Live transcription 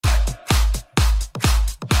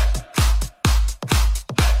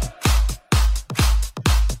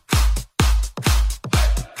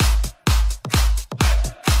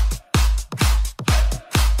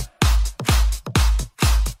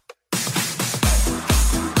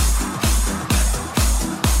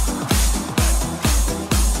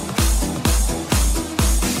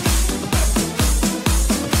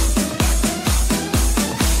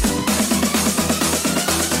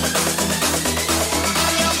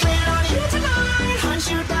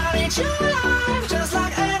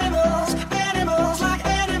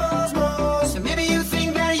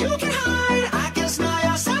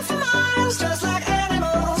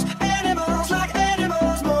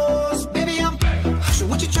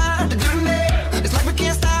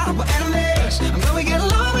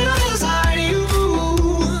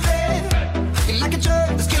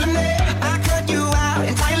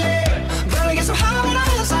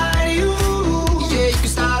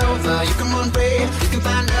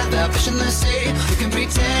fish in the sea. You can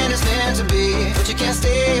pretend it's meant to be, but you can't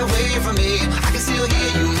stay away from me. I can still hear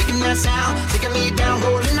you making that sound, taking me down,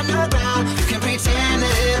 rolling underground. You can pretend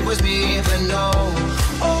that it was me, but no.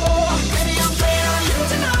 Oh, baby, I'm playing on you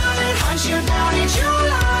tonight. Hunt you down, eat you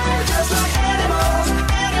alive, just like animals,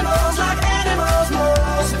 animals like animals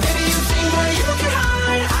most. Maybe you think that you can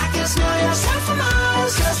hide, I can smell yourself for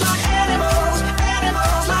miles, just like animals,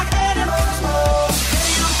 animals like animals most.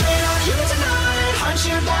 Baby, I'm playing on you tonight. Hunt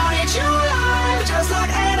you down, eat you alive, just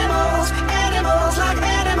like animals, animals like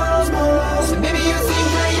animals most. Maybe you think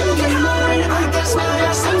that you can hide, I can smell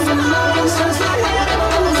yourself for miles, just like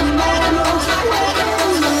animals, animals like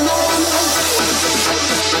animals most.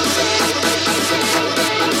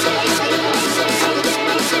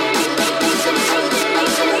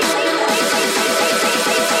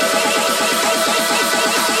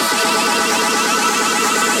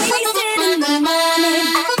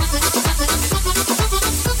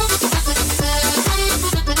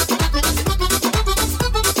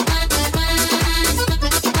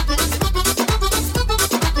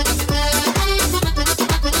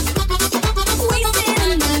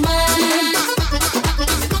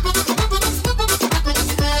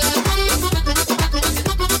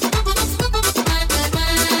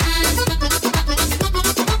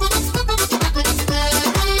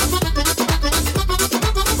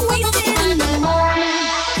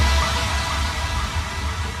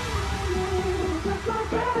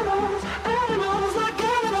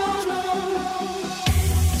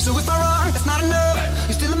 So if I run, it's not enough.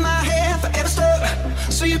 You're still in my head, forever stuck.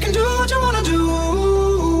 So you can do what you wanna do.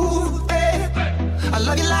 Hey. I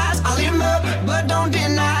love your lies, I'll eat them up, but don't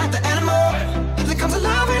deny the animal that comes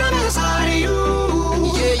alive when I'm inside of you.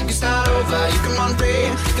 Yeah, you can start over, you can run free,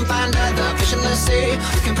 you can find other fish in the sea.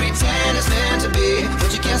 You can pretend it's meant to be,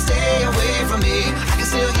 but you can't stay away from me. I can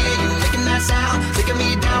still hear you making that sound, taking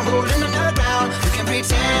me down, rolling underground. You can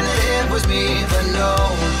pretend that it was me, but no.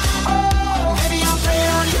 Oh, baby, I'm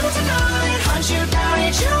playing on you tonight. Hunt you down,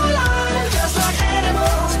 eat you alive, just like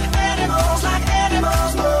animals, animals like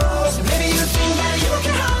animals most. Maybe you think that you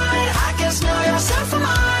can hide, I can smell yourself for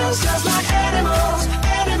miles, just like animals,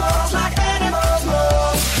 animals like animals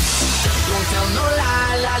most. Don't tell no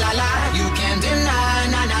lie, la la la, you can't deny,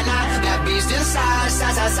 na na na, that beast inside,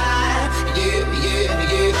 side side side, yeah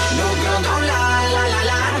yeah yeah.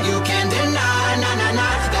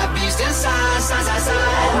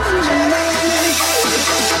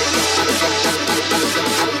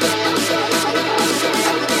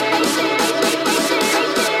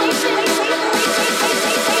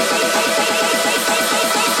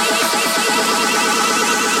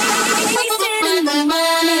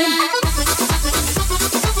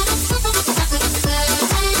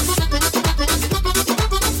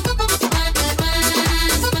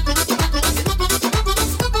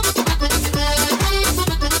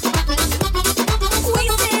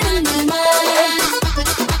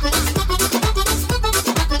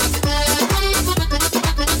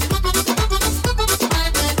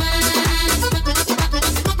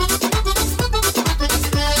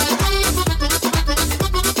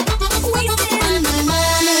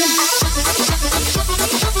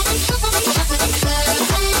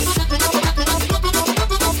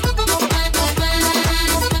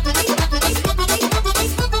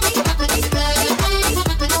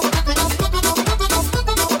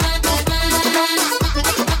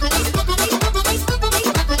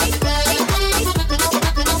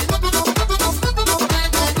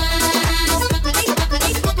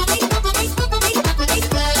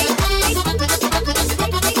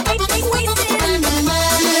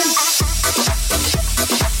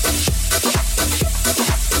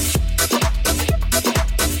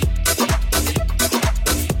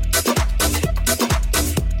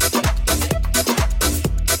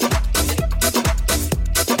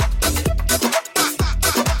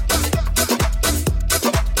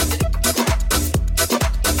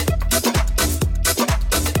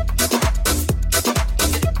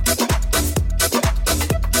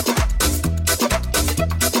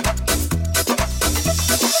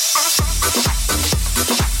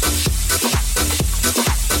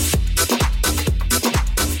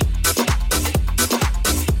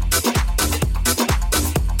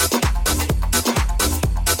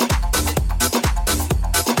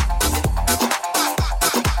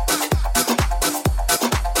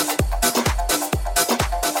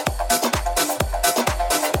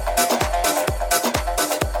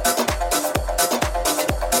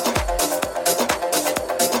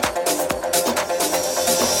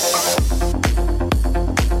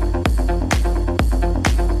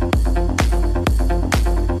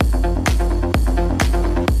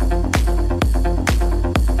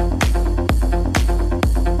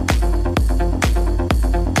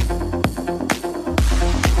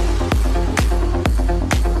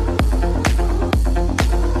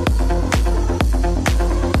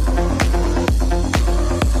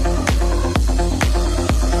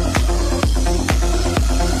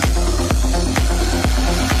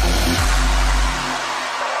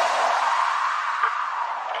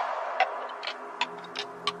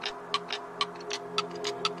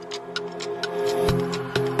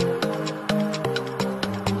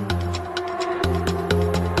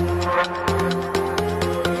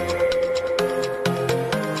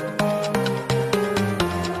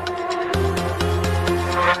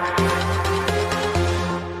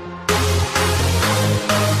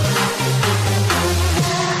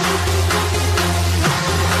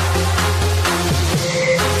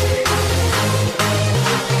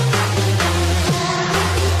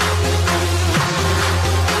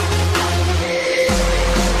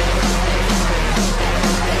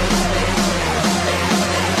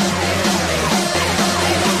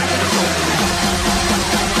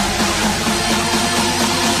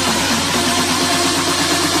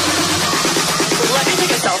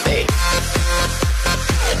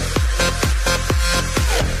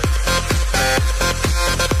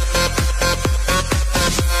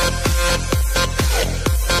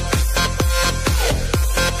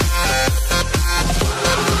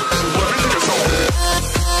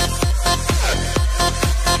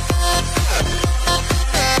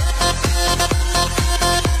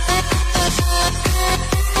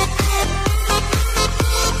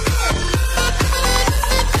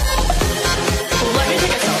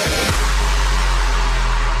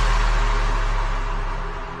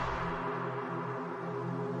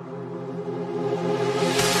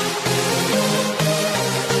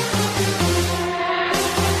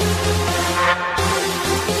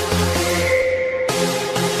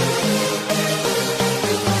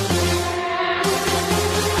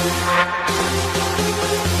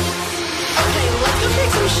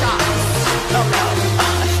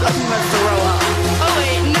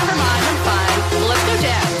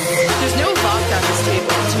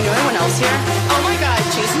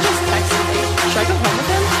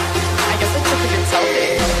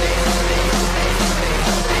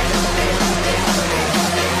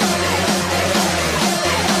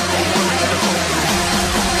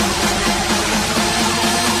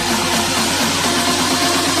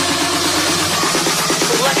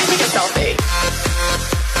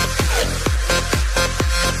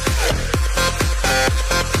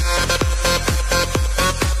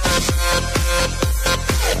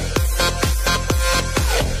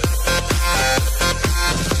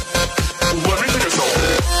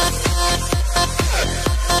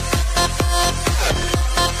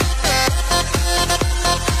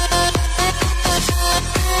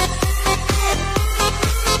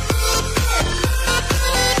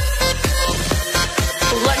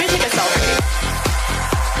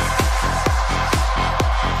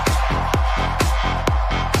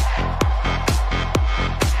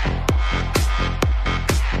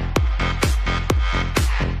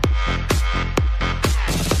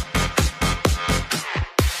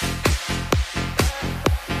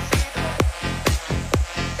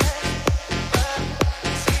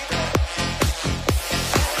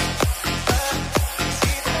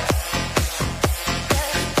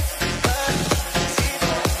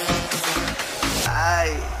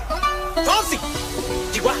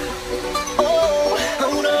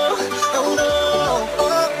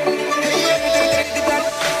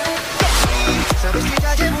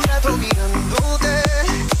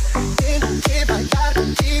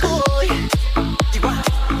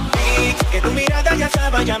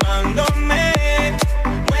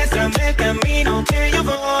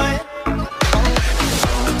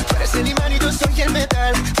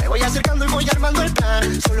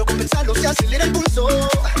 solo se acelera el pulso.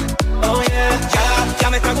 Oh yeah, ya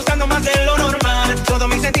me está gustando más de lo normal. Todos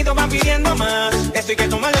mis sentidos van pidiendo más. Esto hay que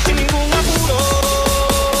tomarlo sin ningún apuro.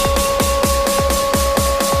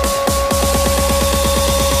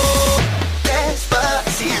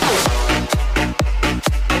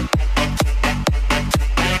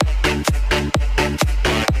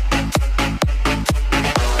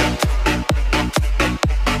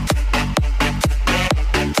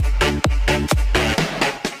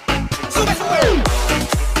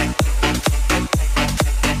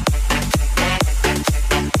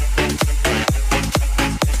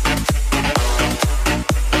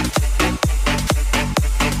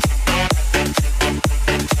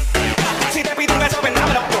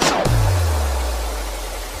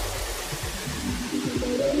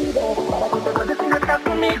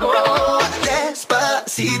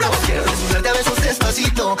 Quiero desnudarte a besos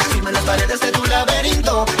despacito, firma las paredes de tu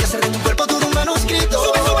laberinto y hacer de tu cuerpo todo un manuscrito.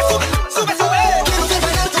 Sube, sube, sube, sube, sube. Quiero ver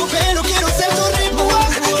bailar tu pelo, quiero ser tu ritmo,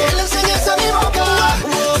 que le enseñes a mi boca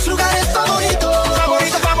tus lugares favoritos.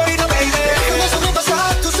 Favorito, favorito, baby. Déjame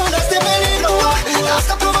sobrepasar tus zonas de peligro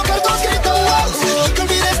hasta provocar tus gritos y que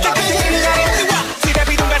olvides que pedir. Si te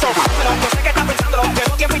pido un beso, pero no sé qué estás pensándolo.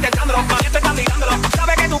 Llevo tiempo intentándolo, más bien te están mirándolo.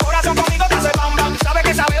 Sabes que tu corazón conmigo te hace bam bam. Sabes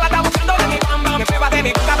que esa beba está buscando de mi bam bam. Me pruebas de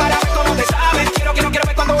mi boca para ver cómo te sabes. Quiero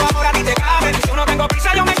ver cuando amor a ti te cabe. Yo no tengo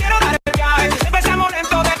prisa, yo me quiero dar el viaje. Empezamos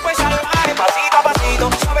lento, después salvaje. Pasito a pasito,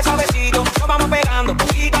 suave, suavecito. Nos vamos pegando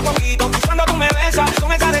poquito a poquito. Cuando tú me besas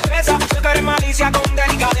con esa destreza, yo te malicia con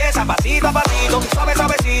delicadeza. Pasito a pasito, suave,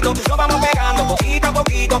 suavecito. Nos vamos pegando poquito a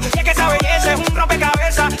poquito. Y es que esa belleza es un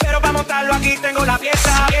rompecabezas, pero para montarlo aquí tengo la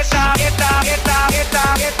pieza. Esta, esta, esta,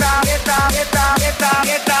 esta, esta, esta, esta, esta,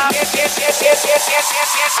 esta,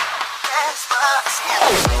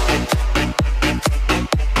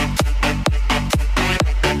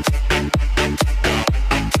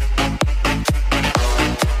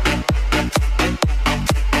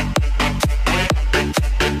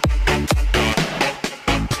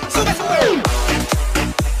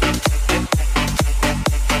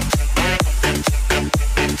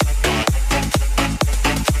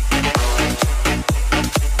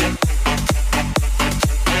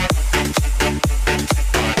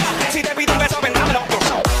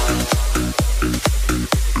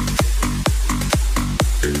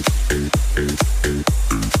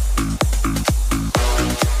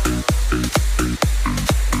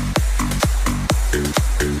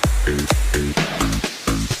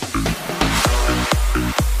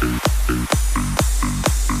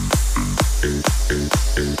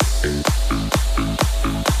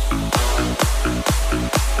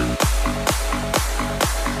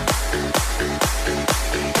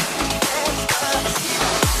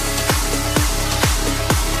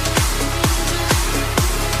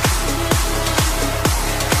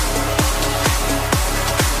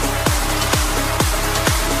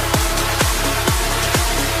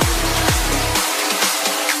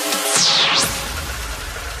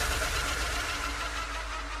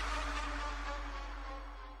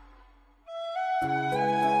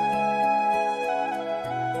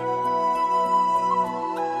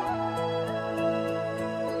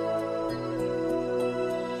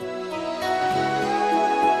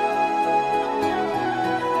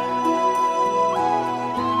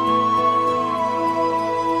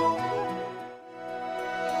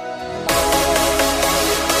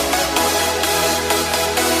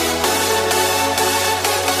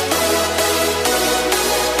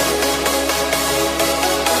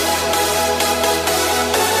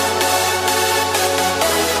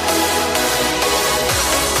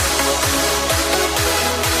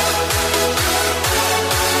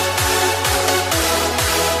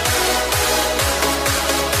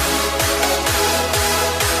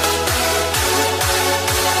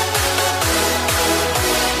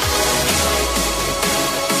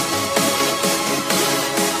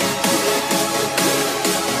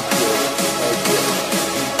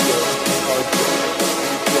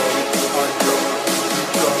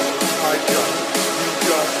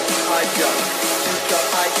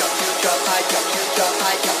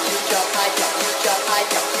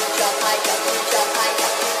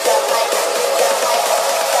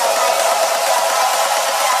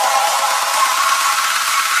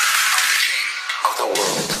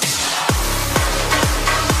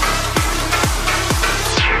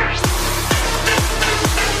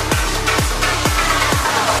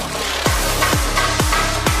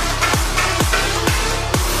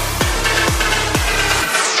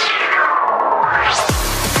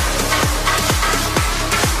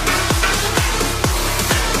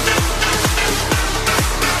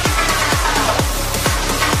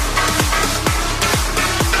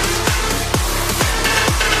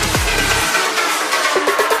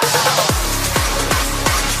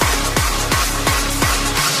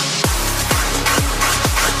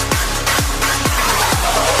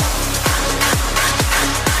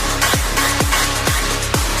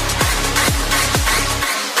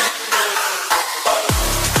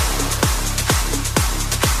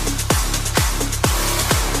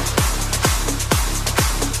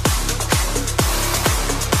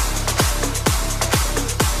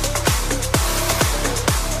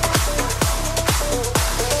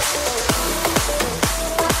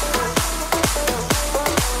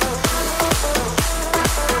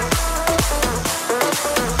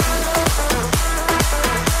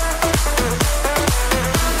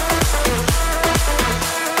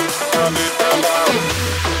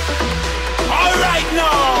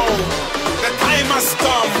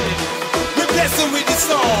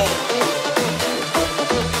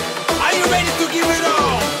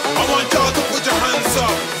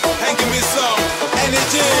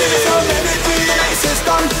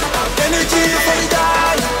 energy before we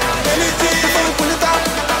die. Energy before we pull it up.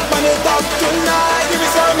 Burn it up tonight. Give me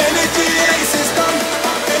some energy in the system.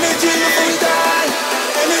 Energy before we die.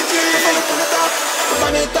 Energy before we pull it up.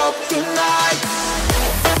 Burn it up tonight.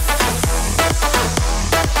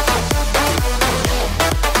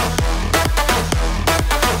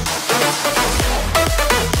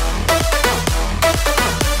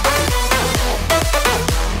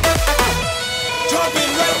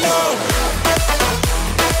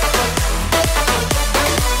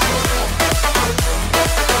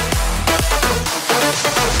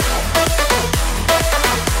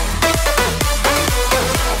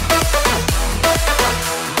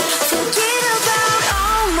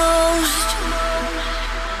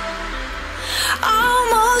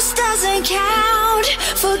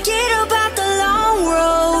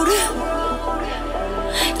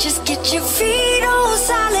 Your feet on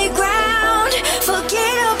solid ground.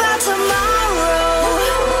 Forget about tomorrow.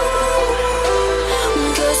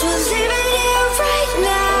 'Cause we're living here right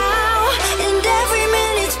now, and every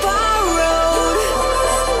minute's borrowed.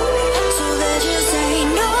 So there just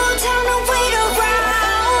ain't no time to wait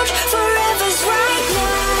around. Forever's right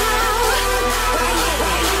now.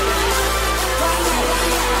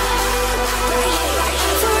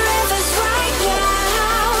 Forever's right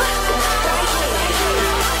now.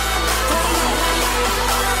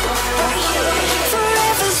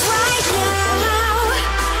 Forever's right now.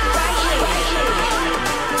 Right here.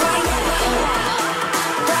 Right now.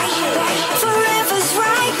 Right here. Forever's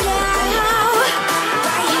right now.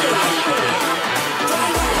 Right here.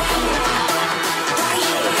 Right now. Right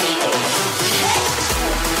here.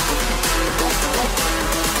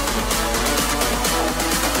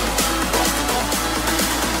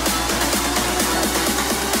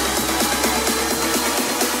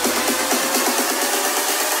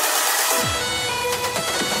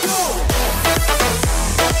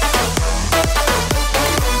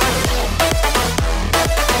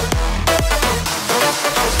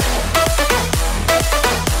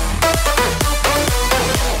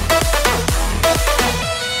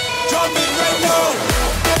 Jump in right now.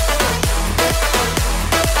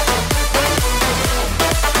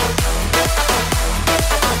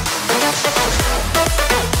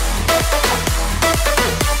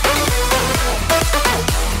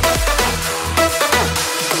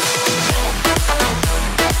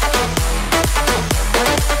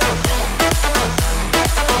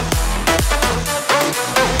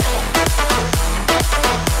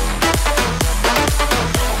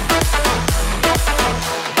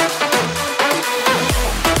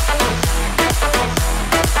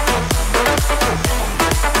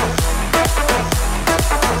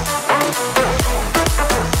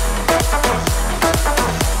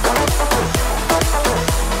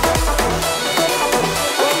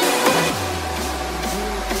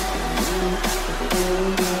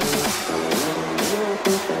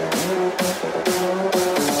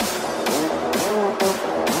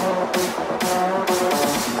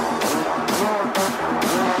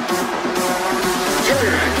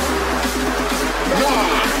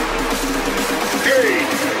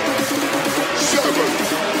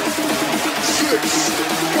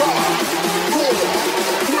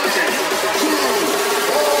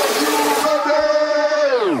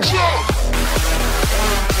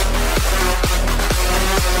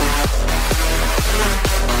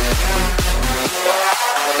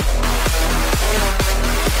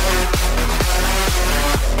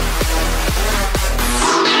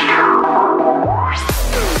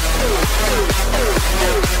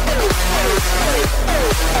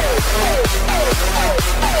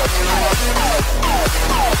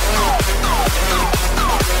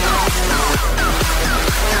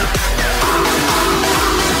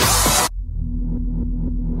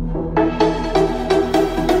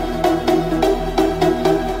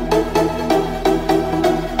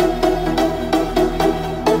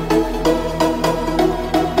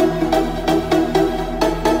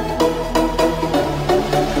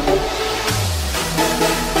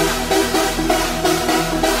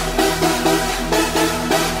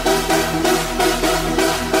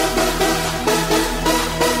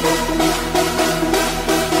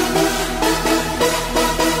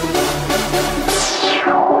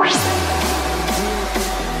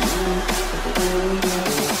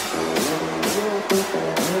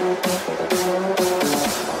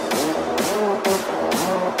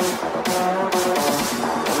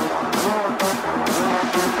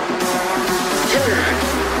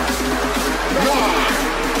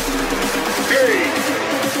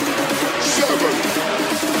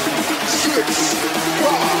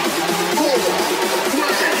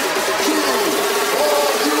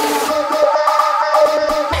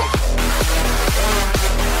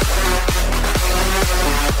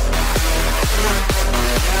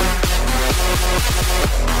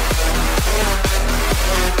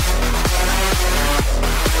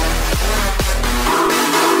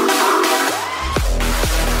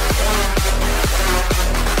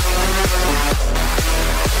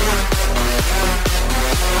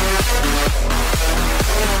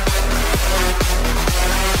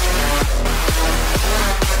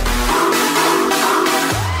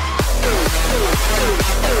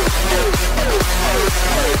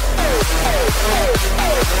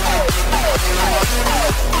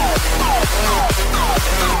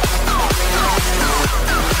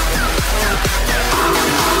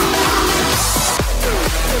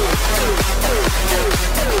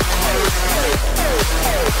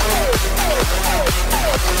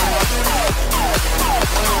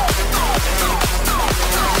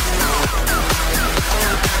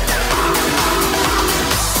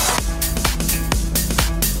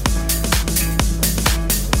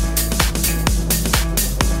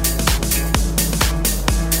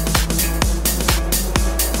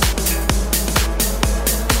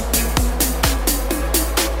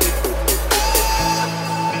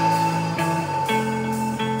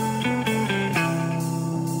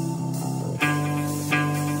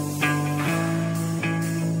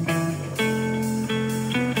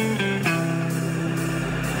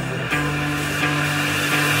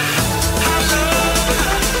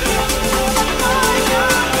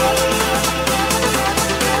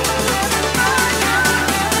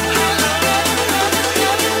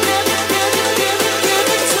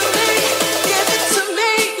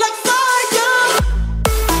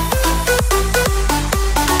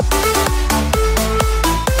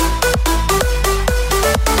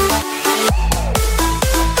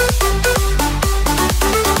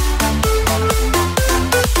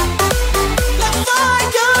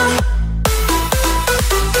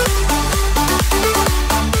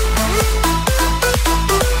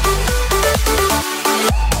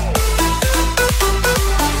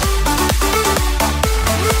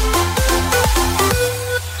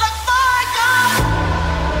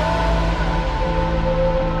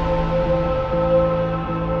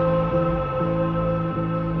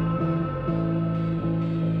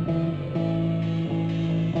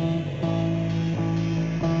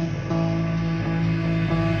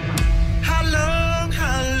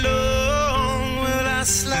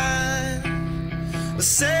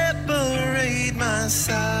 separate my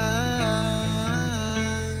side.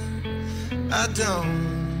 I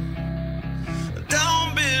don't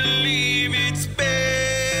believe it's been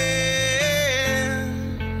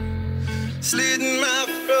slitting my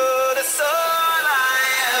throat. That's all I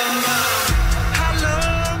am. How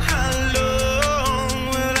long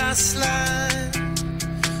will I slide?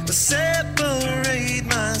 Separate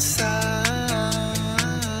my side.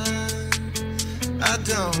 I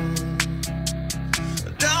don't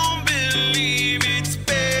believe it's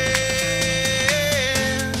been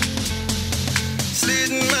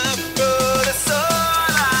slitting my throat. That's all I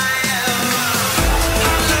am.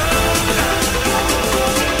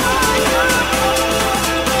 How long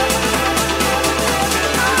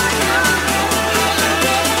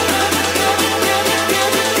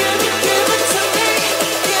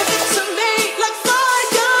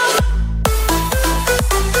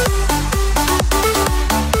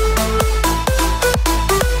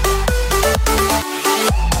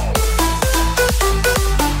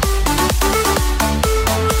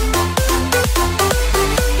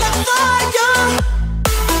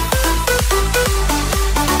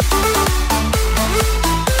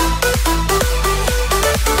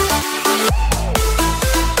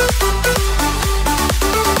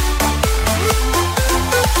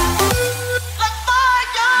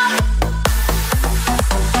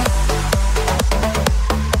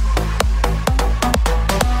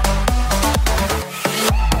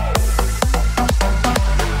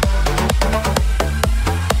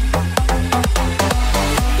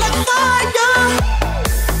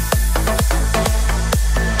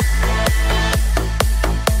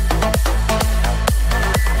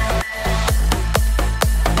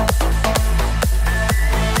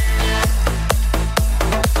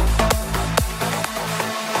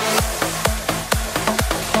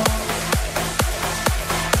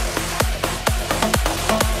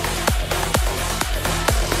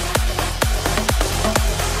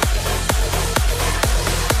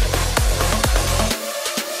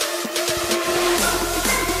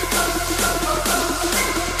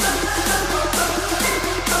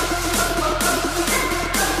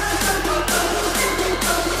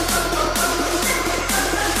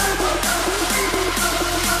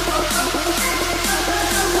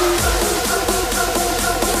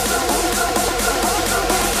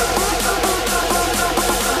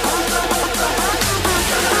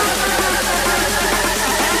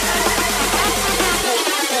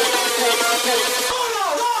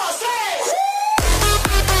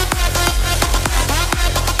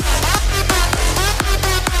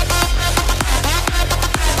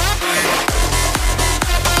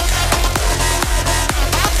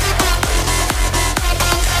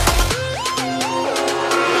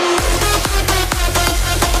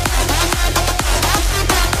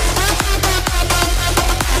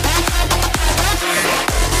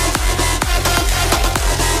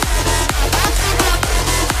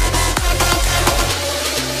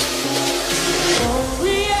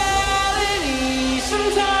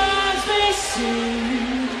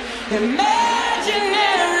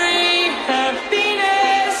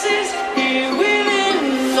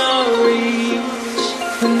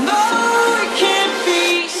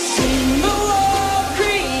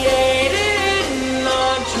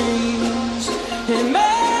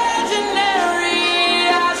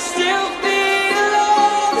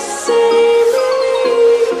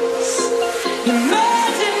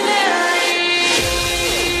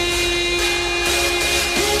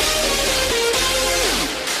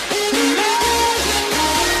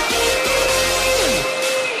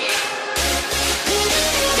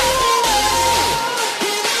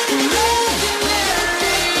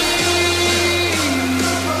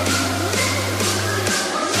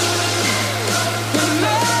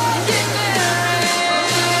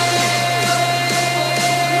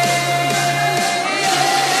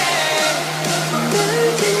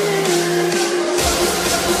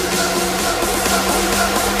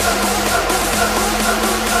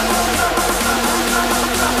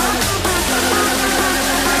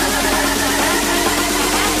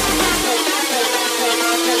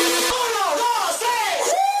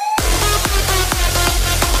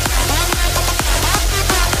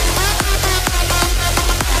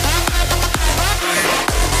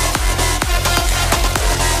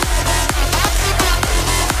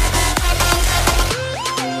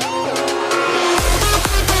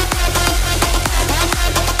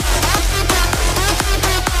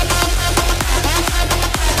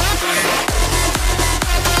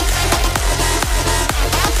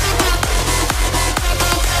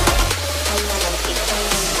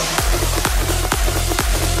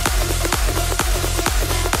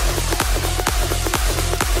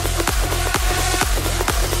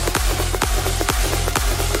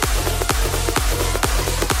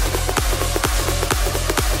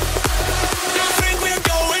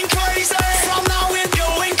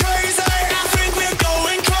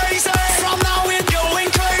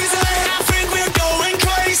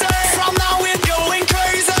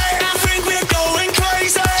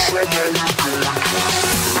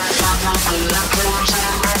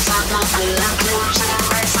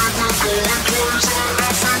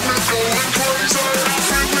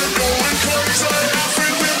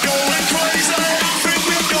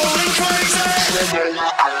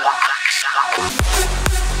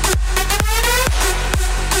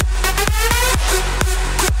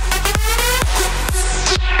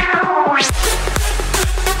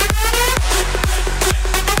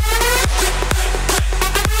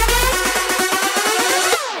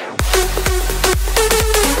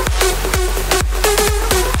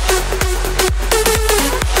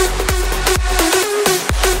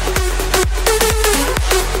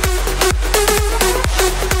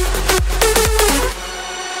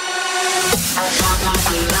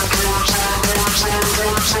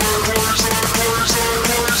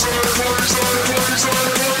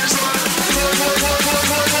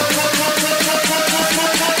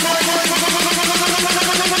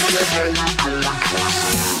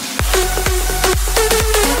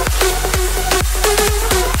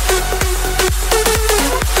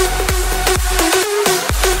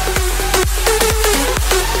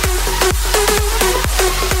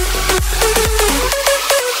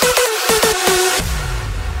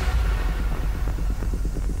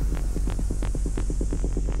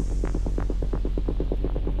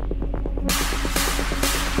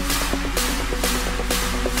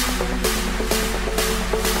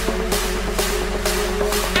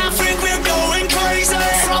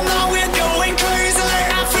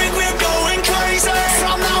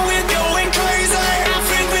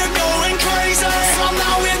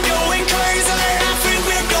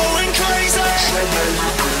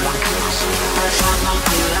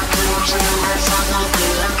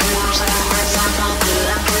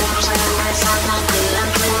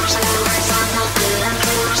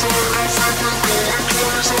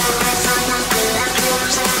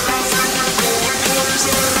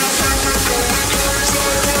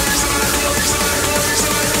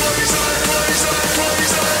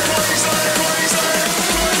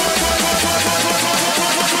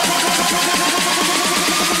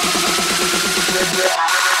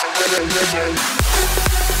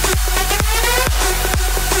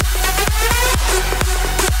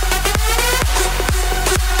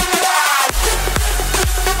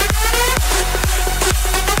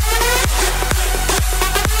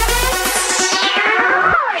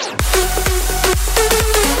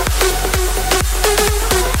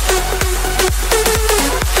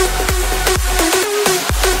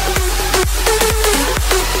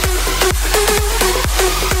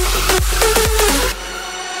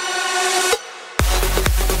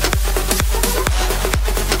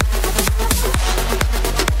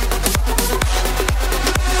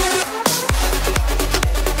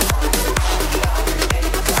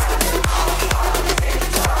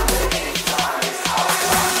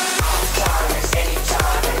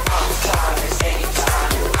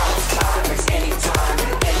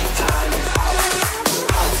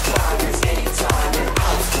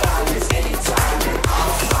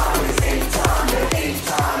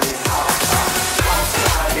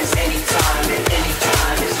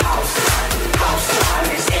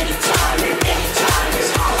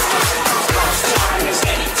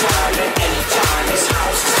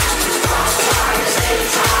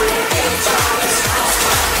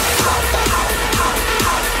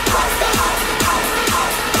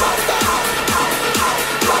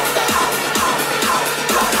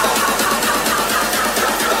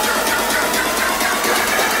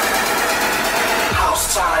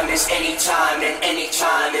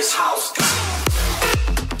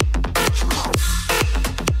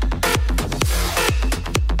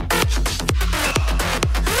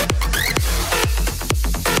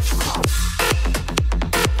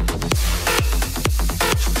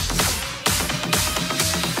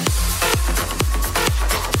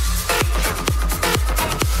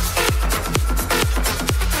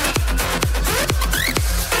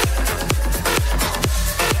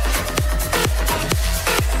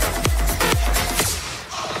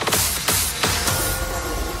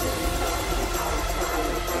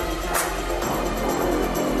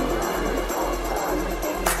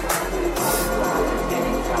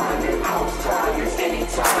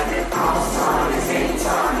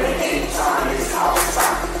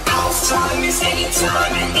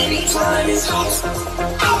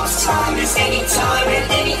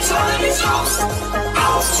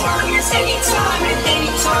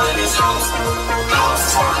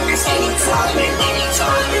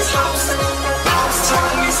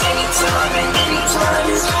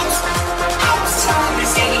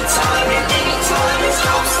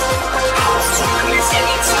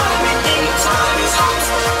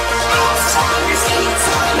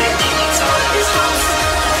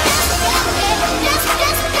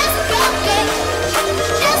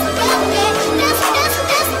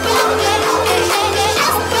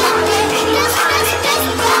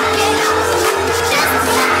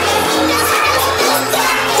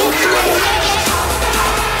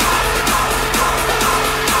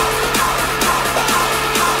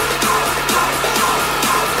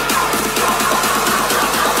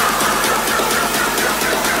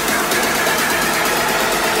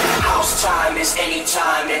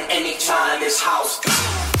anytime, and anytime is house.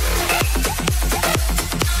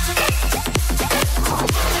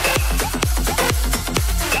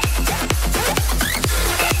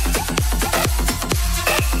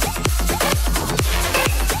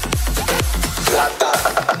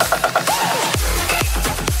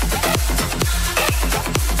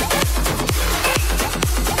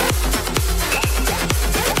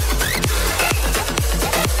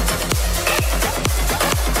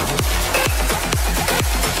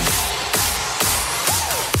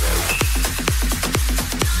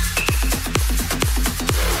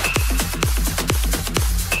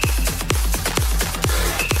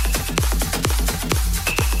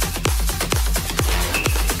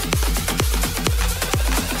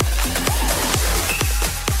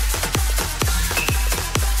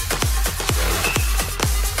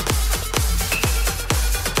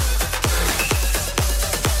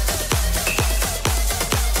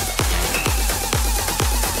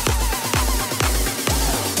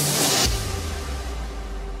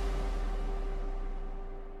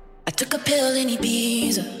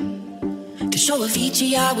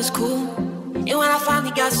 Avicii, I was cool. And when I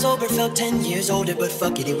finally got sober, felt 10 years older, but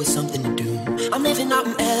fuck it, it was something to do. I'm living out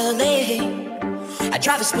in LA. I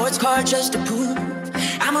drive a sports car just to prove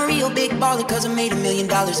I'm a real big baller, cause I made $1 million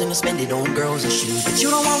and I spend it on girls and shoes. But you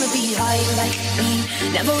don't wanna be high like me,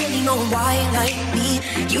 never really know why like me.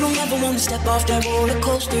 You don't ever wanna step off that roller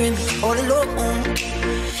coaster and be all alone.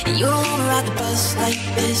 And you don't wanna ride the bus like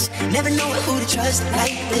this, never know who to trust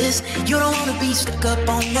like this. You don't wanna be stuck up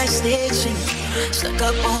on that stage singing, stuck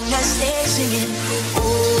up on that stage singing.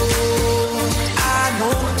 Oh, I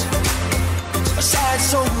know a sad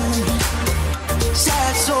soul,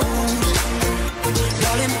 sad soul.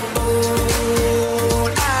 Darling, all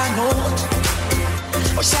I know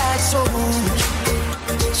are sad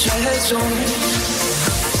souls, sad souls.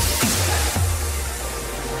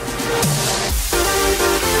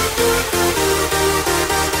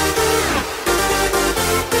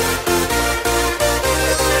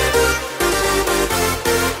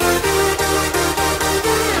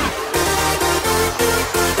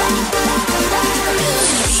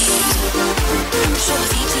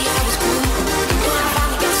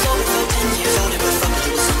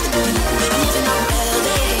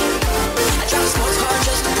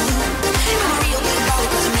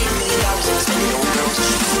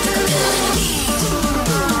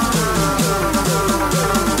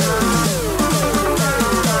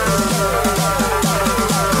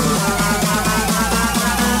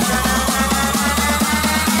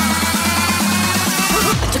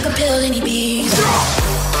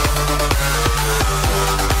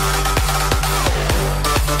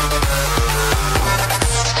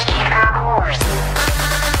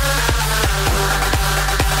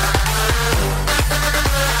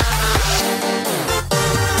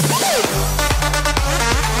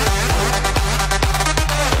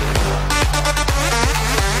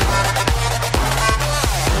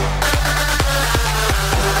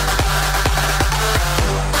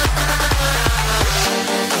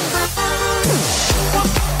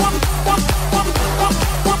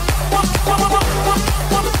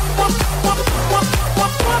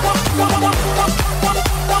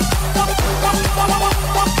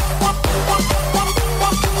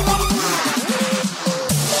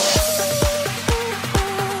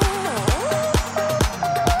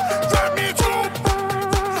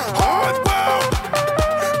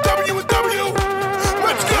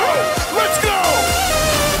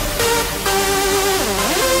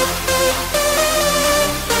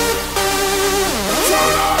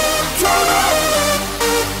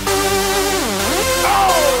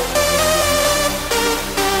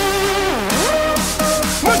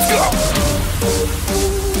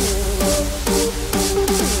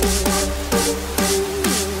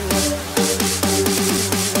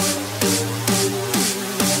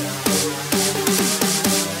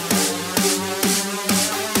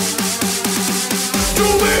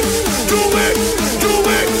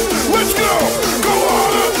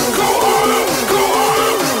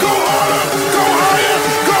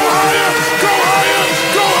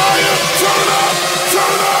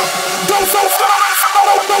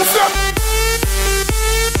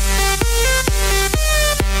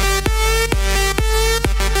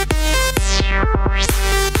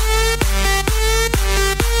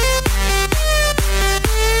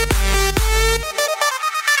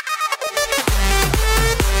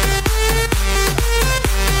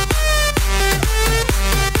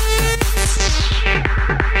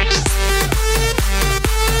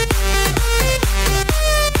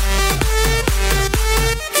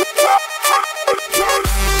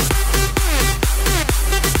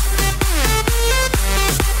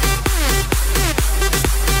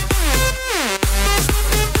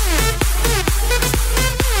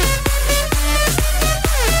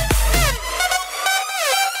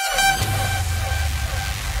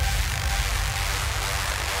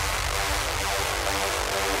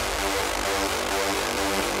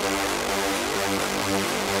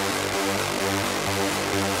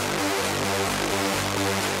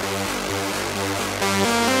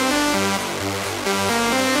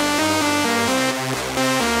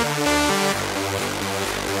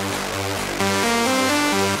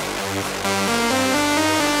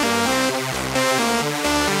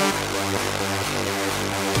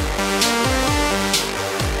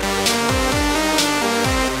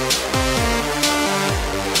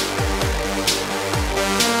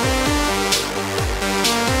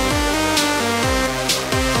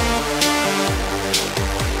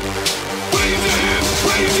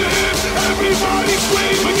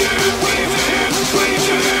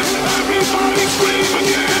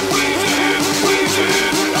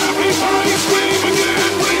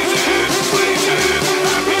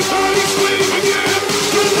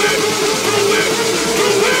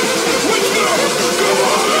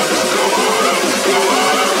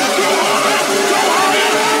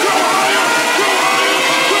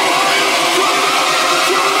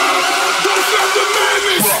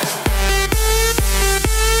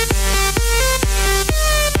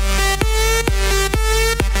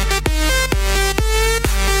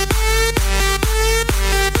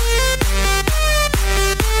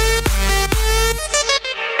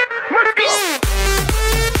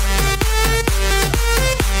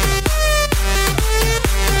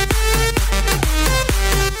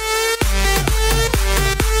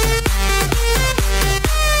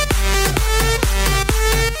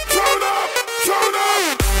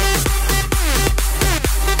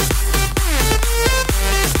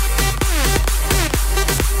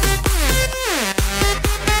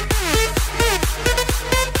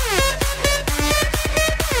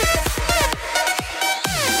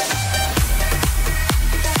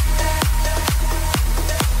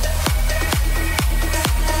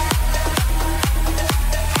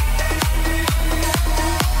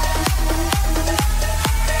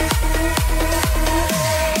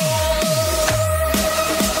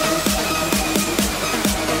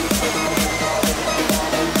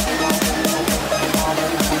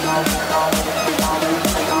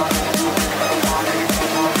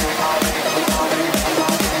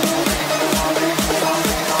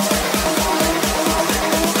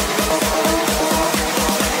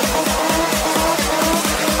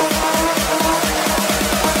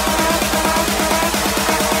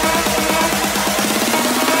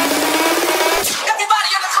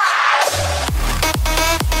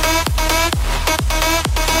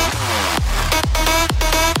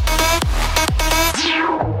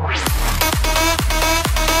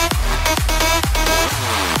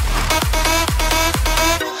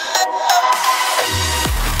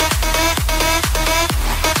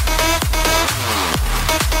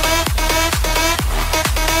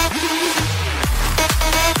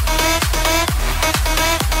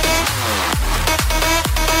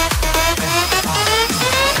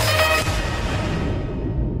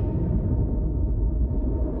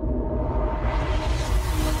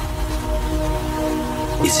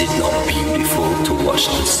 Is it not beautiful to watch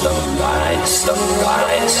the sunrise,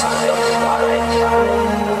 sunrise,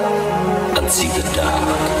 and see the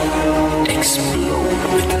dark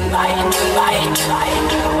explode with light, light,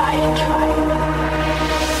 light, light, light.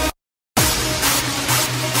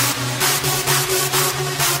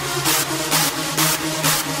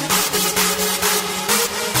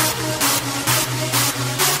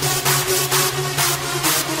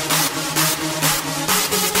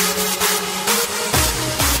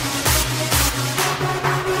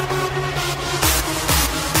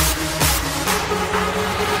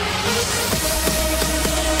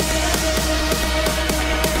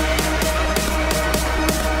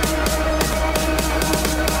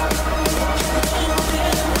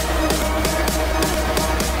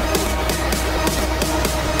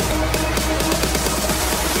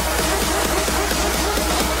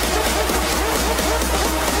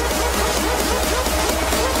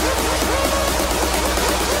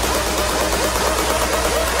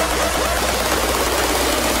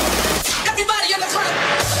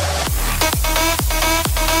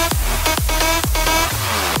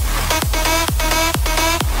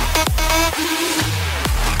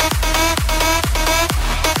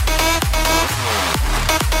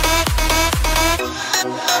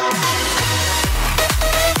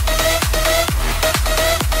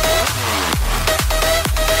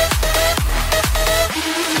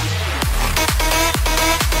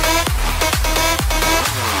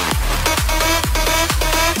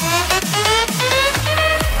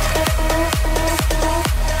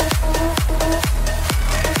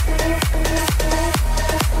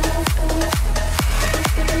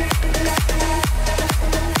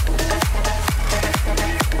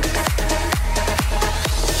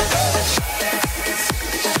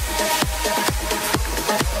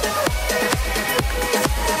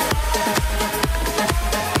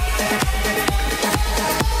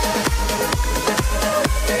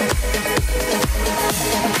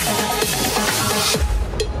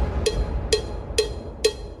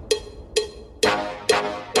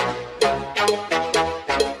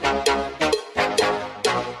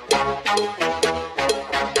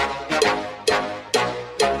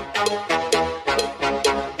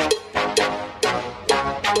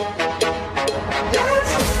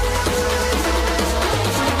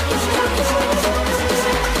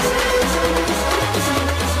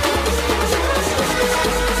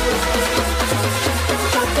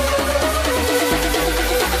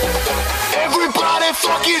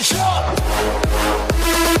 fucking jump.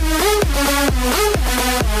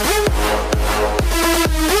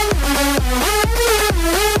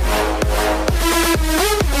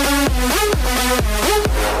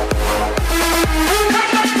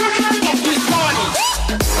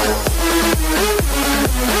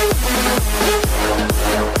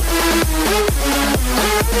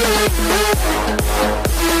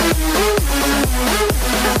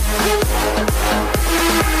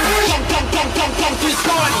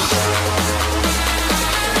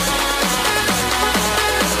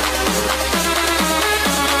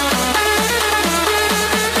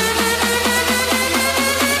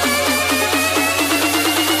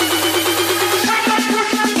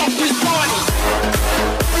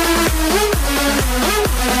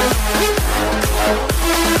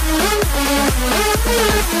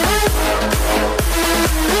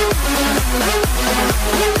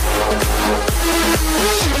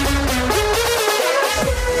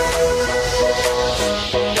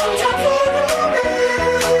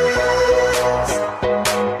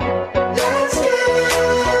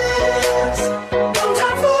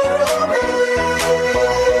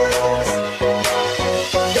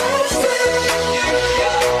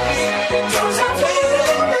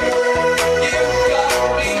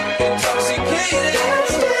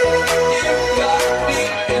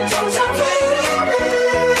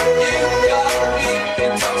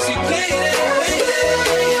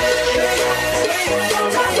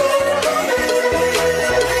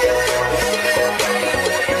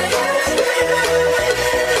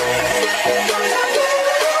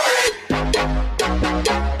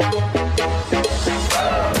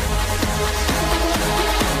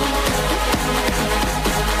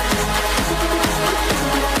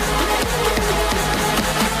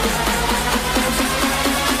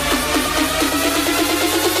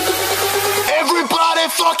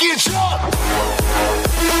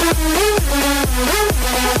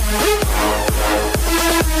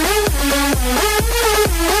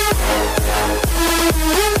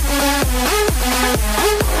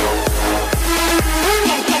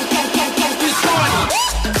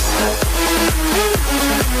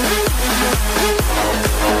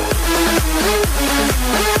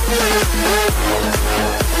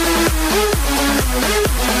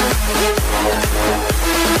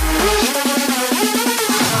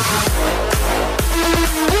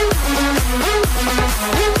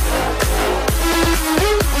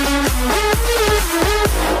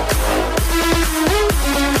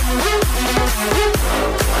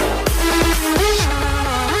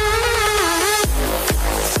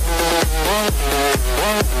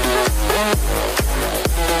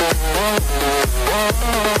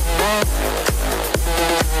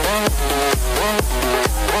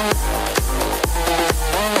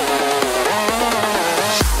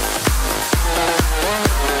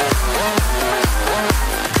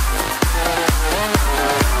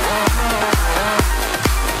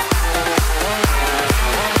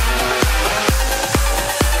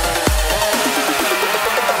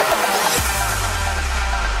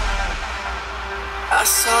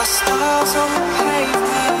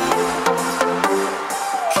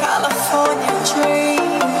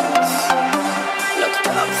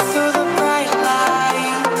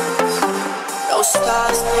 those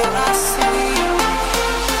stars that I see.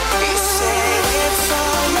 You said it's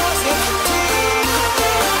all yours if you take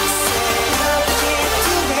it. I said I can't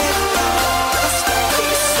do it all.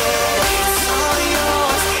 You said it's all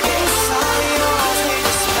yours, take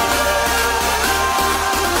a smile.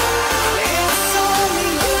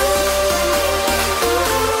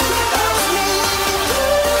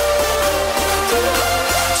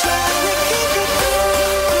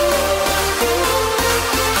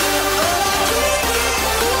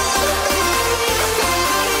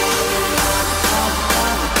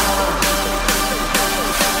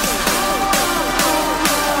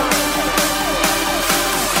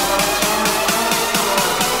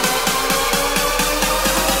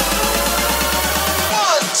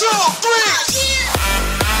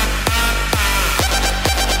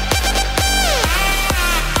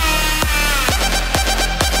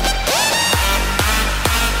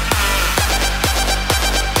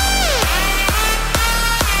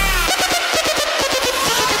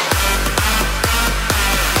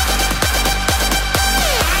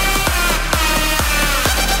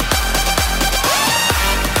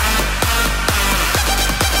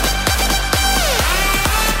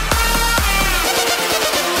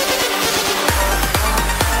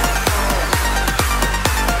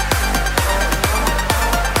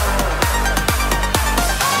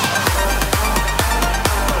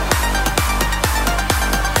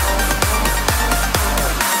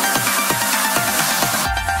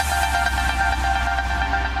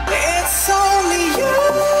 It's only you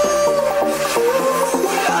who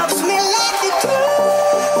loves me like you do.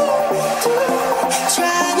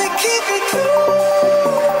 Trying to keep it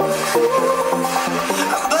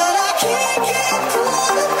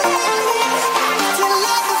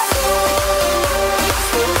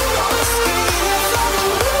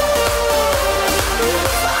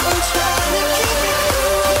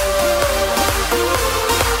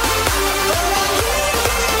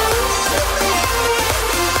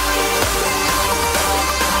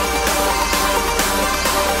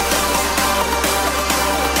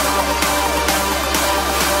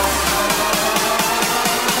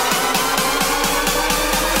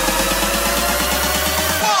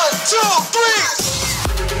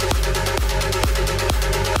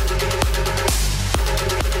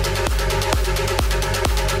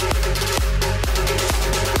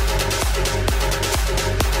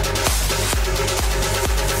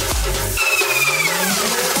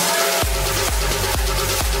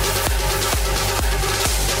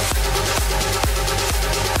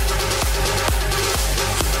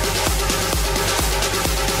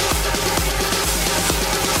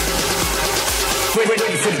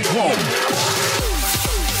Ready for the drum.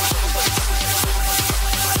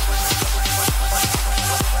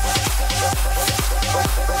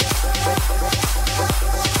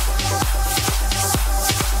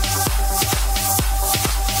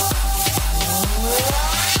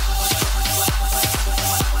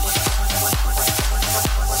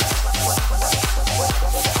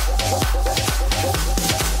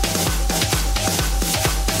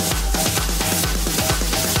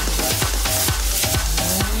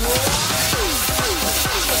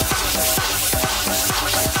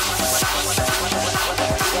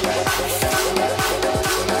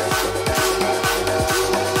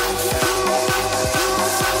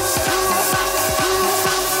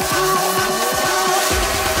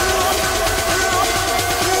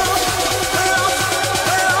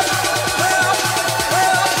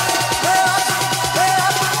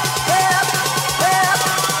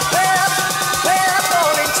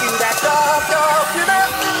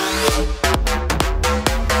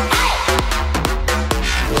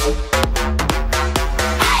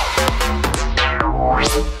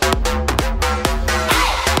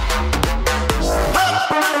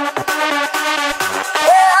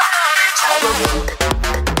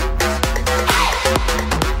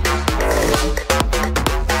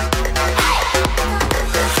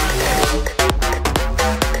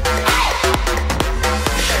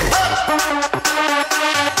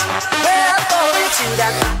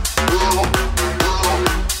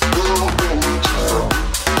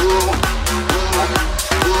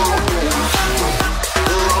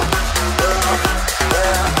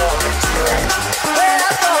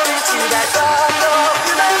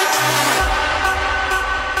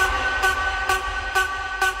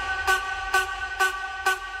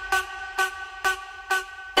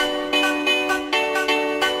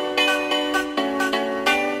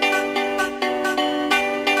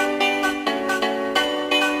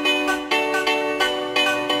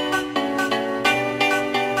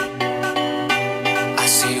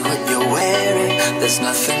 There's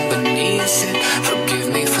nothing beneath it.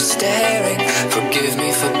 Forgive me for staring, forgive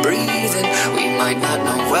me for breathing. We might not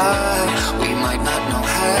know why, we might not know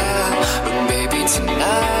how, but baby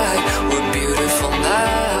tonight we're beautiful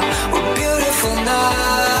now. We're beautiful now.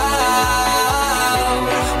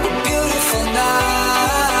 We're beautiful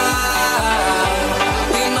now.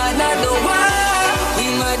 We might not know why, we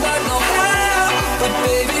might not know how, but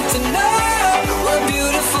baby tonight we're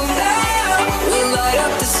beautiful now. We'll light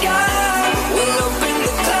up the sky, we'll open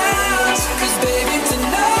the clouds, 'cause baby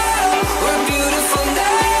tonight we're beautiful now.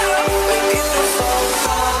 We're beautiful.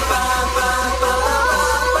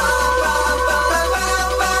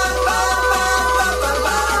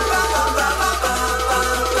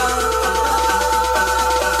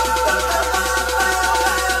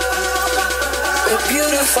 We're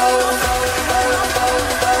beautiful.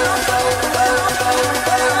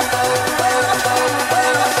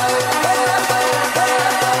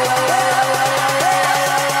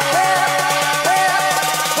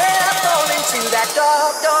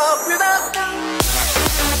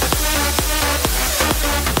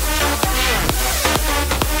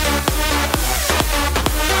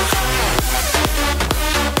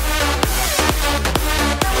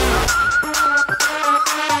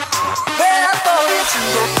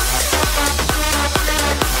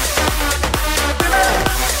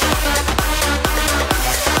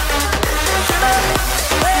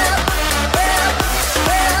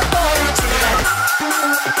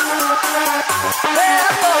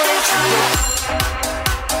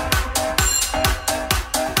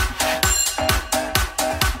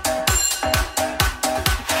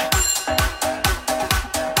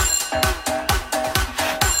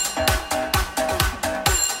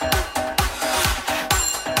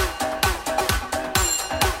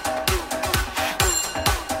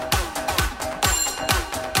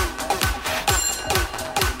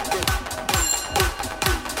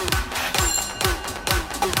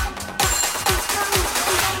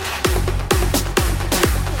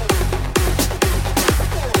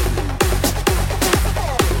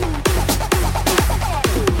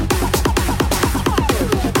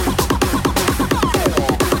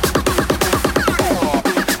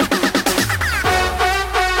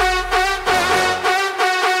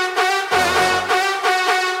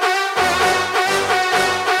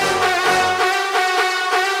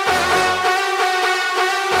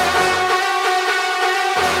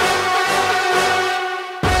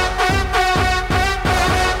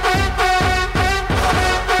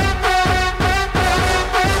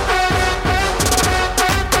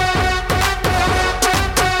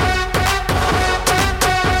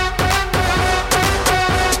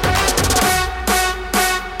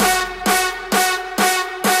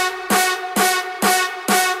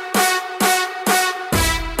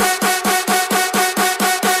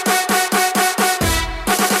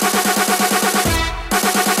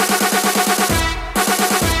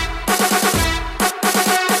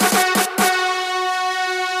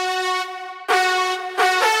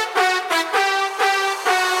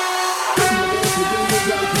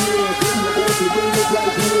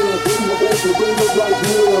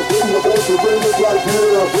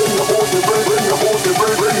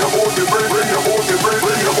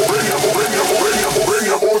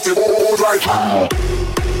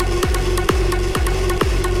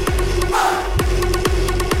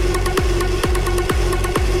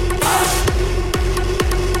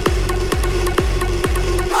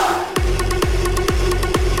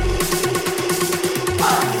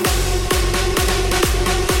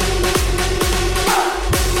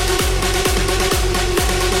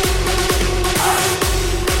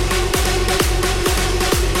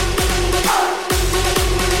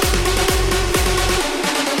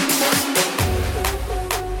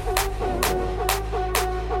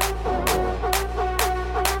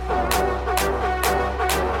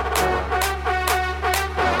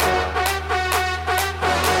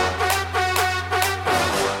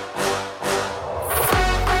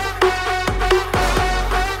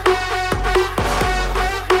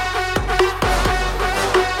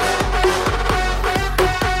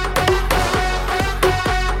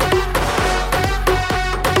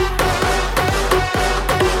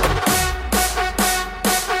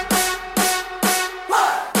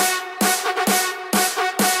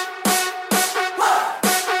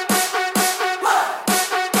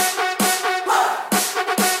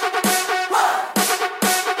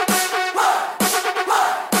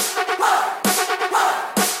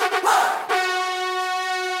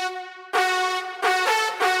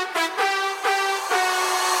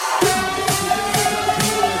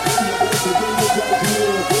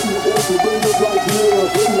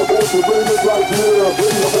 Bring it right here,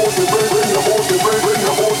 bring the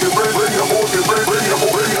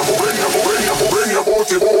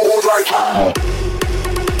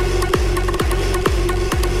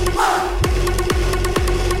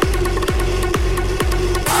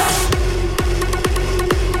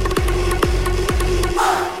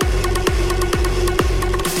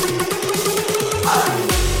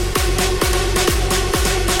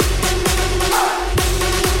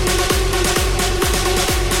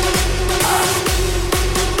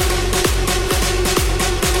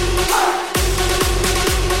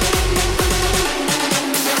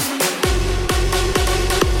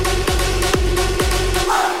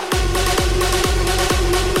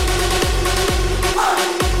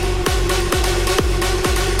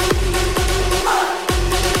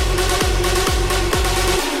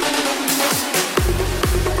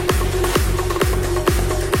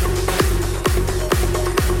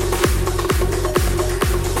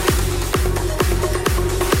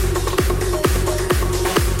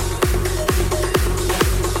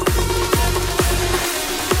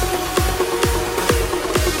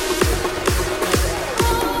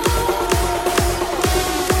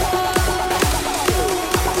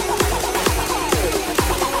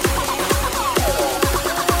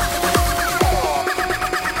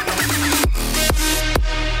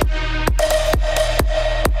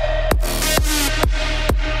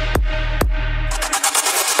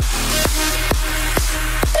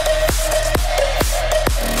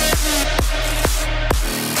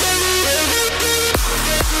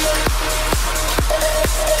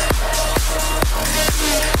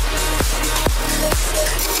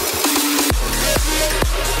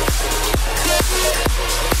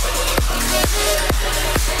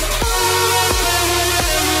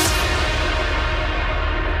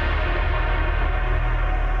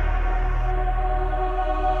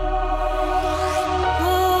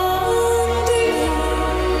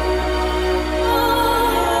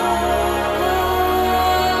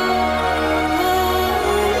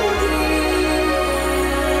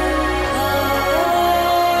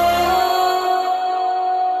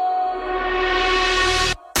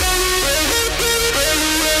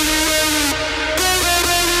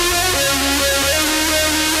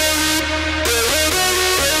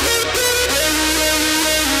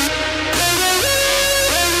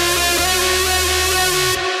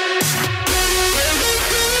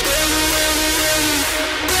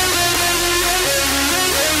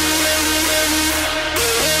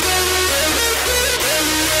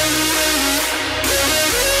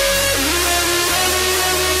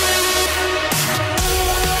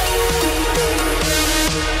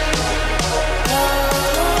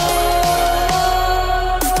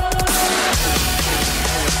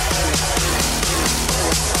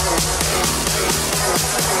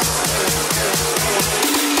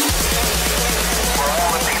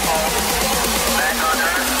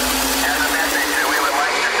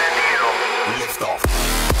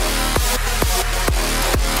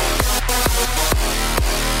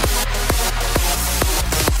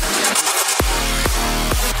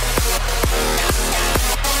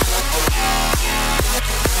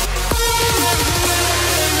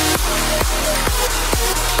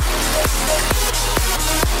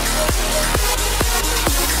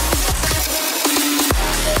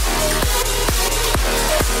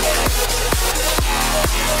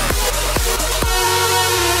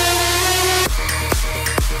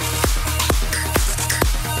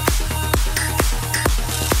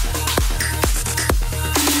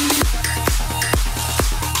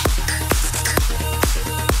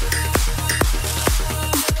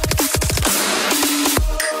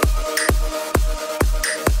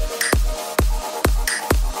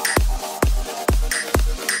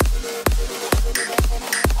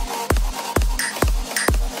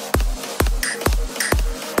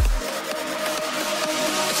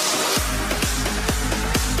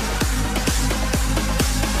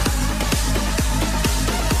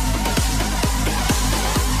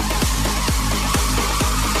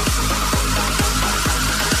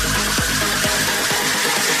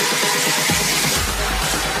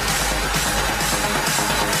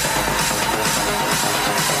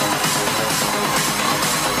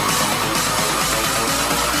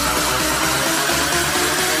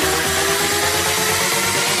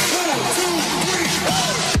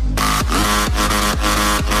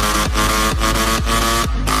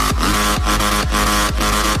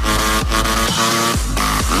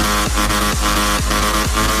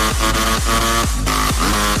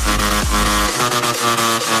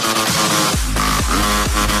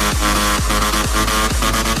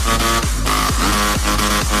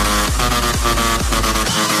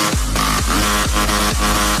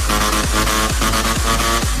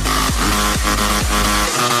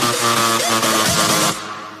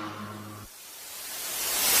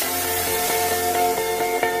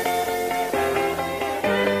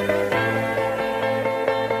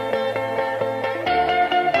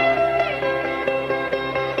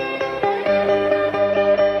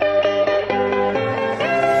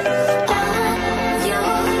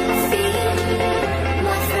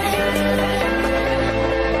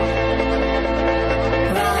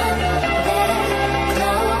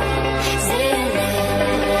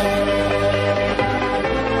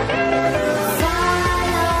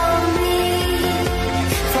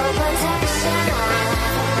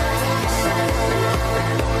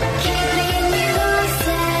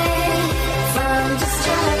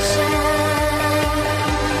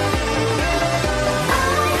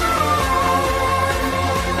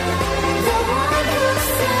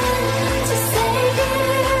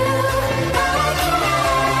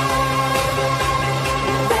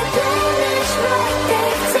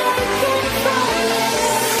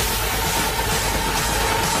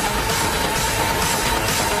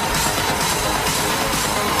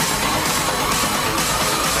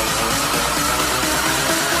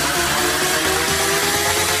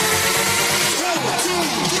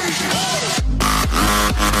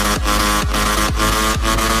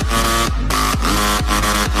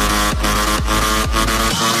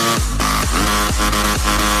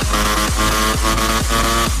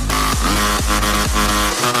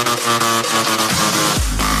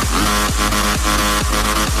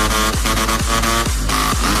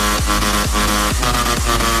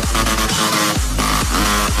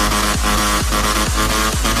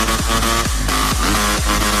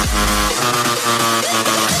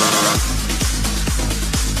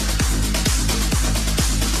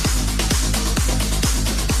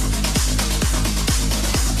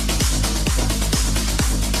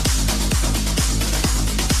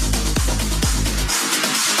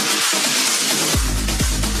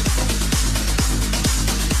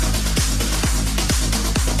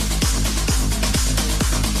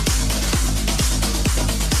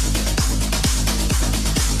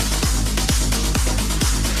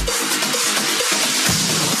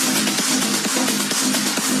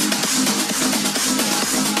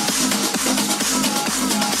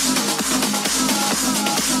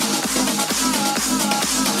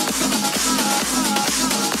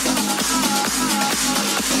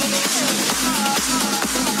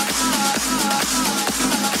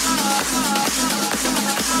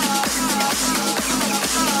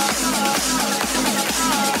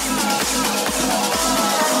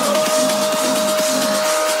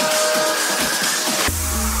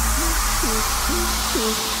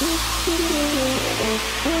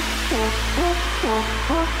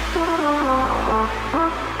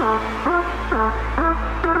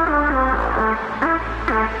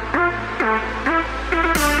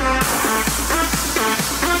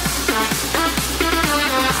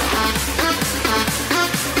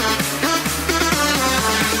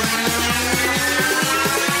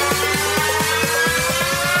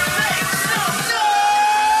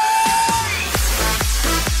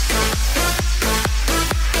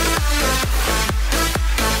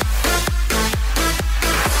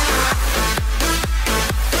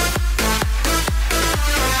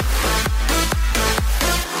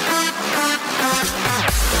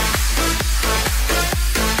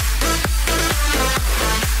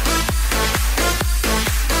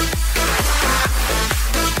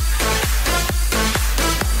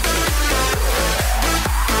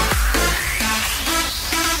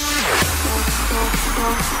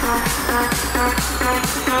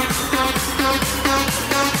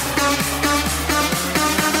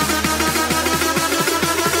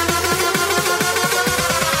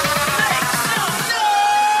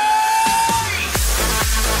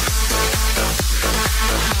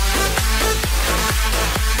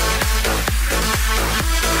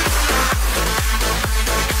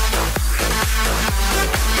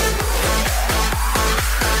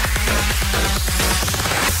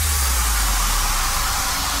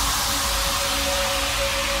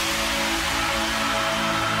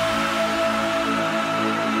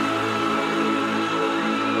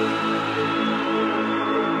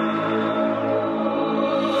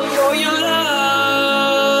For your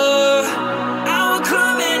love, I will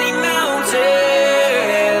climb any mountain,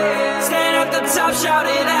 stand at the top, shout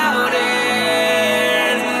it out,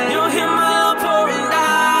 and you'll hear my love pouring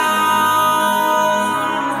down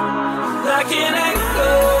like an